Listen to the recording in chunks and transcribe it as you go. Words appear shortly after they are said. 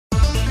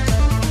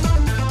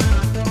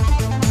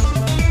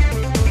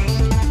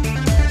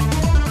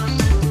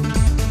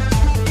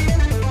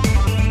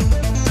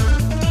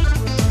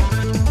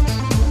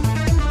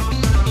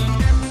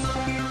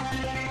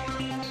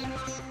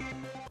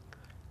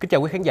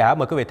chào quý khán giả,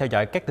 mời quý vị theo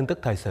dõi các tin tức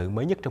thời sự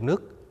mới nhất trong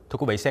nước. Thưa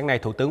quý vị, sáng nay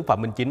Thủ tướng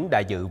Phạm Minh Chính đã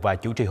dự và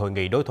chủ trì hội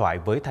nghị đối thoại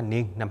với thanh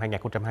niên năm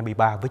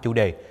 2023 với chủ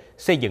đề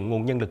xây dựng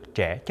nguồn nhân lực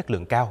trẻ chất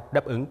lượng cao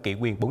đáp ứng kỷ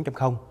nguyên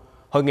 4.0.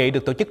 Hội nghị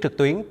được tổ chức trực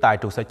tuyến tại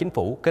trụ sở chính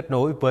phủ kết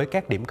nối với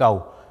các điểm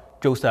cầu,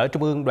 trụ sở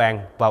Trung ương Đoàn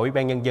và Ủy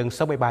ban Nhân dân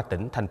 63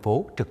 tỉnh, thành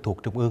phố trực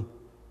thuộc Trung ương.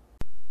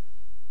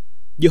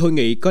 Dự hội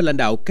nghị có lãnh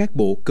đạo các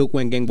bộ, cơ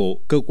quan ngang bộ,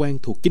 cơ quan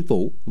thuộc chính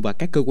phủ và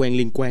các cơ quan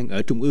liên quan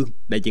ở Trung ương,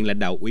 đại diện lãnh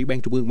đạo Ủy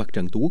ban Trung ương Mặt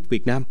trận Tổ quốc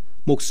Việt Nam,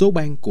 một số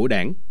ban của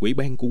Đảng, Ủy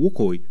ban của Quốc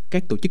hội,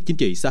 các tổ chức chính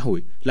trị xã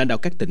hội, lãnh đạo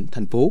các tỉnh,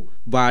 thành phố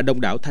và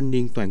đông đảo thanh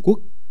niên toàn quốc.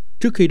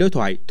 Trước khi đối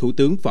thoại, Thủ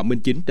tướng Phạm Minh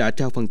Chính đã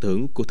trao phần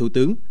thưởng của Thủ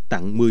tướng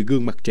tặng 10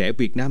 gương mặt trẻ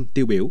Việt Nam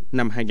tiêu biểu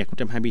năm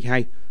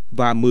 2022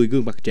 và 10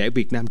 gương mặt trẻ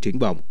Việt Nam triển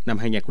vọng năm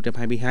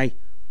 2022.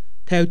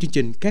 Theo chương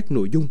trình, các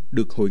nội dung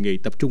được hội nghị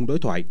tập trung đối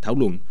thoại, thảo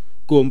luận,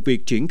 gồm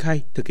việc triển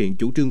khai thực hiện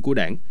chủ trương của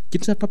Đảng,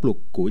 chính sách pháp luật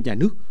của nhà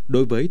nước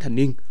đối với thanh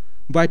niên,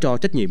 vai trò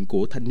trách nhiệm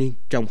của thanh niên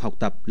trong học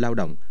tập, lao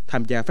động,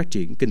 tham gia phát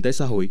triển kinh tế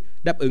xã hội,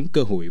 đáp ứng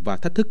cơ hội và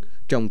thách thức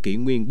trong kỷ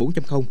nguyên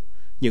 4.0,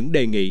 những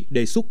đề nghị,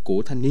 đề xuất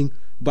của thanh niên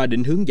và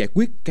định hướng giải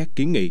quyết các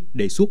kiến nghị,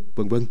 đề xuất,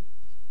 v.v.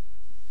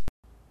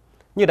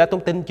 Như đã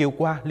thông tin chiều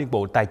qua, Liên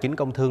Bộ Tài chính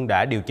Công Thương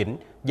đã điều chỉnh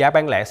giá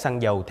bán lẻ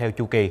xăng dầu theo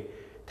chu kỳ.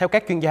 Theo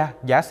các chuyên gia,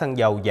 giá xăng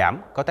dầu giảm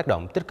có tác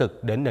động tích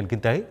cực đến nền kinh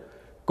tế.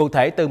 Cụ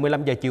thể, từ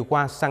 15 giờ chiều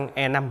qua, xăng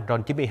E5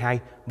 RON92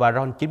 và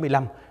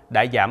RON95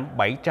 đã giảm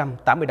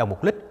 780 đồng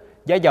một lít.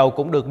 Giá dầu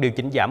cũng được điều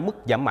chỉnh giảm mức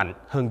giảm mạnh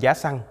hơn giá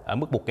xăng ở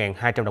mức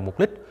 1.200 đồng một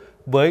lít.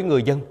 Với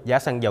người dân, giá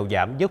xăng dầu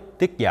giảm giúp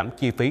tiết giảm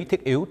chi phí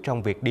thiết yếu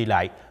trong việc đi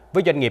lại.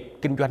 Với doanh nghiệp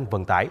kinh doanh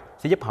vận tải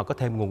sẽ giúp họ có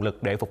thêm nguồn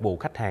lực để phục vụ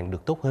khách hàng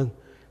được tốt hơn.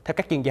 Theo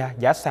các chuyên gia,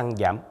 giá xăng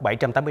giảm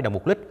 780 đồng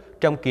một lít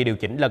trong kỳ điều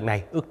chỉnh lần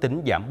này ước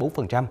tính giảm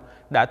 4%,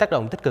 đã tác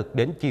động tích cực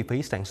đến chi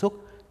phí sản xuất.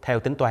 Theo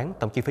tính toán,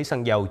 tổng chi phí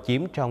xăng dầu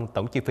chiếm trong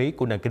tổng chi phí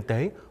của nền kinh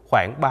tế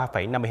khoảng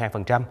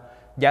 3,52%.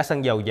 Giá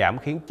xăng dầu giảm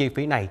khiến chi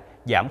phí này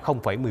giảm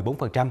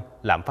 0,14%,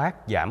 lạm phát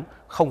giảm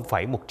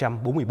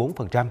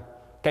 0,144%.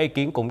 Các ý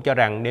kiến cũng cho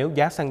rằng nếu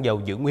giá xăng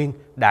dầu giữ nguyên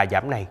đà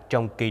giảm này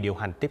trong kỳ điều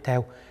hành tiếp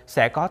theo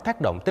sẽ có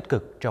tác động tích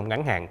cực trong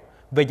ngắn hạn.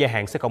 Về dài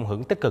hạn sẽ cộng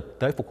hưởng tích cực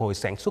tới phục hồi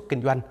sản xuất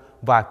kinh doanh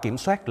và kiểm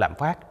soát lạm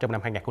phát trong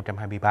năm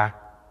 2023.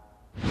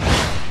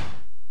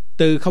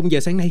 Từ 0 giờ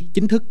sáng nay,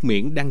 chính thức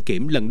miễn đăng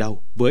kiểm lần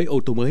đầu với ô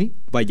tô mới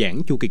và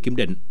giãn chu kỳ kiểm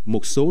định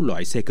một số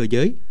loại xe cơ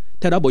giới.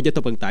 Theo đó, Bộ Giao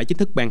thông Vận tải chính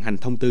thức ban hành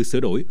thông tư sửa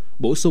đổi,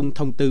 bổ sung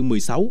thông tư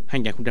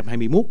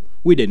 16/2021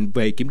 quy định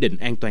về kiểm định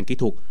an toàn kỹ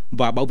thuật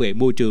và bảo vệ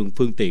môi trường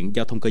phương tiện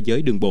giao thông cơ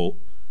giới đường bộ.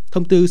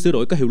 Thông tư sửa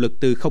đổi có hiệu lực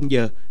từ 0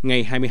 giờ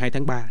ngày 22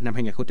 tháng 3 năm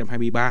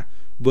 2023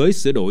 với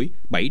sửa đổi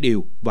 7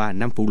 điều và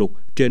 5 phụ lục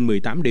trên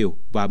 18 điều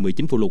và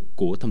 19 phụ lục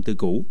của thông tư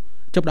cũ.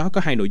 Trong đó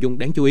có 2 nội dung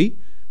đáng chú ý.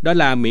 Đó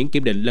là miễn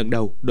kiểm định lần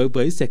đầu đối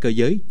với xe cơ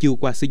giới chưa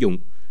qua sử dụng.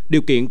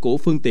 Điều kiện của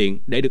phương tiện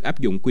để được áp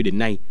dụng quy định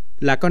này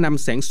là có năm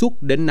sản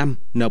xuất đến năm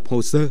nộp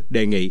hồ sơ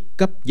đề nghị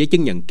cấp giấy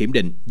chứng nhận kiểm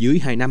định dưới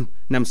 2 năm,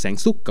 năm sản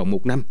xuất cộng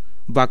 1 năm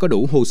và có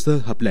đủ hồ sơ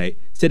hợp lệ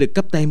sẽ được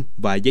cấp tem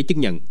và giấy chứng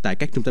nhận tại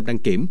các trung tâm đăng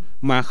kiểm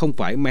mà không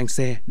phải mang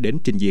xe đến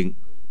trình diện.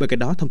 Bên cạnh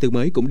đó, thông tư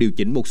mới cũng điều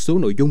chỉnh một số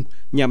nội dung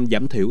nhằm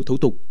giảm thiểu thủ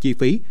tục, chi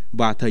phí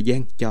và thời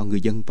gian cho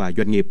người dân và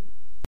doanh nghiệp.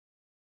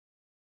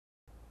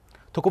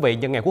 Thưa quý vị,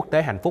 nhân ngày Quốc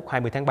tế Hạnh phúc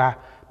 20 tháng 3,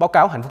 báo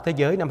cáo Hạnh phúc Thế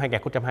giới năm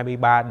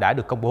 2023 đã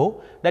được công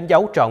bố, đánh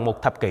dấu tròn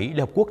một thập kỷ Liên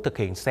Hợp Quốc thực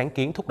hiện sáng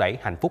kiến thúc đẩy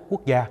hạnh phúc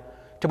quốc gia.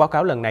 Trong báo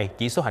cáo lần này,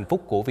 chỉ số hạnh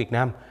phúc của Việt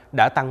Nam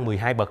đã tăng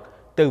 12 bậc,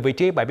 từ vị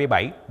trí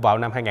 77 vào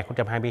năm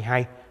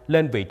 2022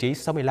 lên vị trí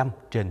 65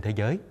 trên thế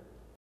giới.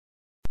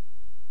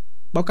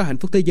 Báo cáo Hạnh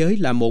phúc Thế giới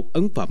là một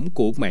ấn phẩm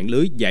của mạng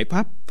lưới giải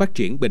pháp phát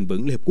triển bền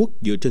vững Liên Hợp Quốc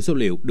dựa trên số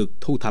liệu được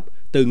thu thập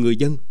từ người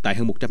dân tại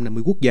hơn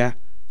 150 quốc gia.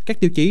 Các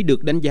tiêu chí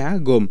được đánh giá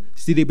gồm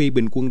GDP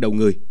bình quân đầu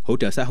người, hỗ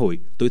trợ xã hội,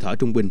 tuổi thọ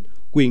trung bình,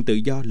 quyền tự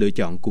do lựa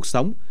chọn cuộc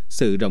sống,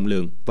 sự rộng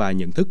lượng và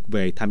nhận thức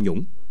về tham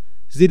nhũng.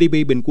 GDP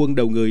bình quân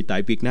đầu người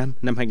tại Việt Nam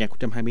năm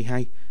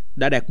 2022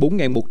 đã đạt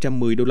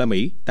 4.110 đô la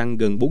Mỹ, tăng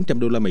gần 400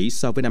 đô la Mỹ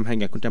so với năm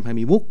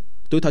 2021.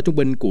 Tuổi thọ trung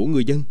bình của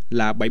người dân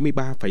là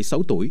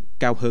 73,6 tuổi,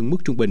 cao hơn mức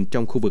trung bình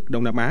trong khu vực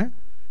Đông Nam Á.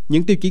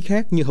 Những tiêu chí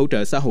khác như hỗ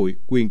trợ xã hội,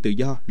 quyền tự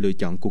do, lựa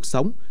chọn cuộc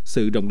sống,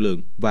 sự rộng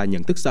lượng và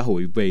nhận thức xã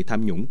hội về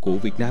tham nhũng của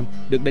Việt Nam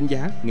được đánh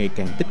giá ngày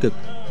càng tích cực.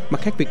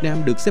 Mặt khác, Việt Nam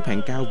được xếp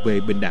hạng cao về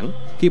bình đẳng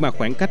khi mà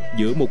khoảng cách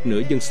giữa một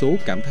nửa dân số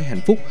cảm thấy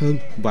hạnh phúc hơn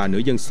và nửa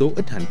dân số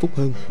ít hạnh phúc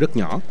hơn rất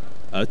nhỏ.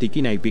 Ở tiêu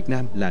chí này, Việt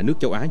Nam là nước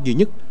châu Á duy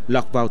nhất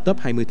lọt vào top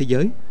 20 thế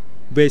giới.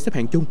 Về xếp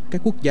hạng chung,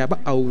 các quốc gia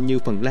Bắc Âu như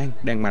Phần Lan,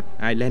 Đan Mạch,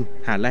 Ireland,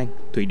 Hà Lan,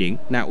 Thụy Điển,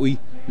 Na Uy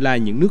là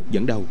những nước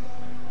dẫn đầu.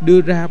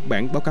 Đưa ra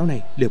bản báo cáo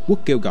này, Liên Hợp Quốc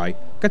kêu gọi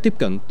cách tiếp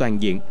cận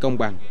toàn diện, công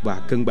bằng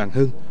và cân bằng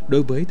hơn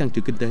đối với tăng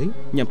trưởng kinh tế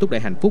nhằm thúc đẩy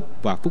hạnh phúc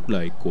và phúc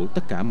lợi của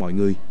tất cả mọi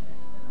người.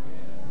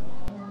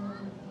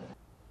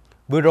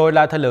 Vừa rồi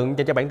là thời lượng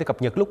dành cho bản tin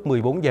cập nhật lúc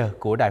 14 giờ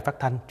của Đài Phát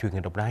thanh Truyền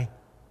hình Đồng Nai.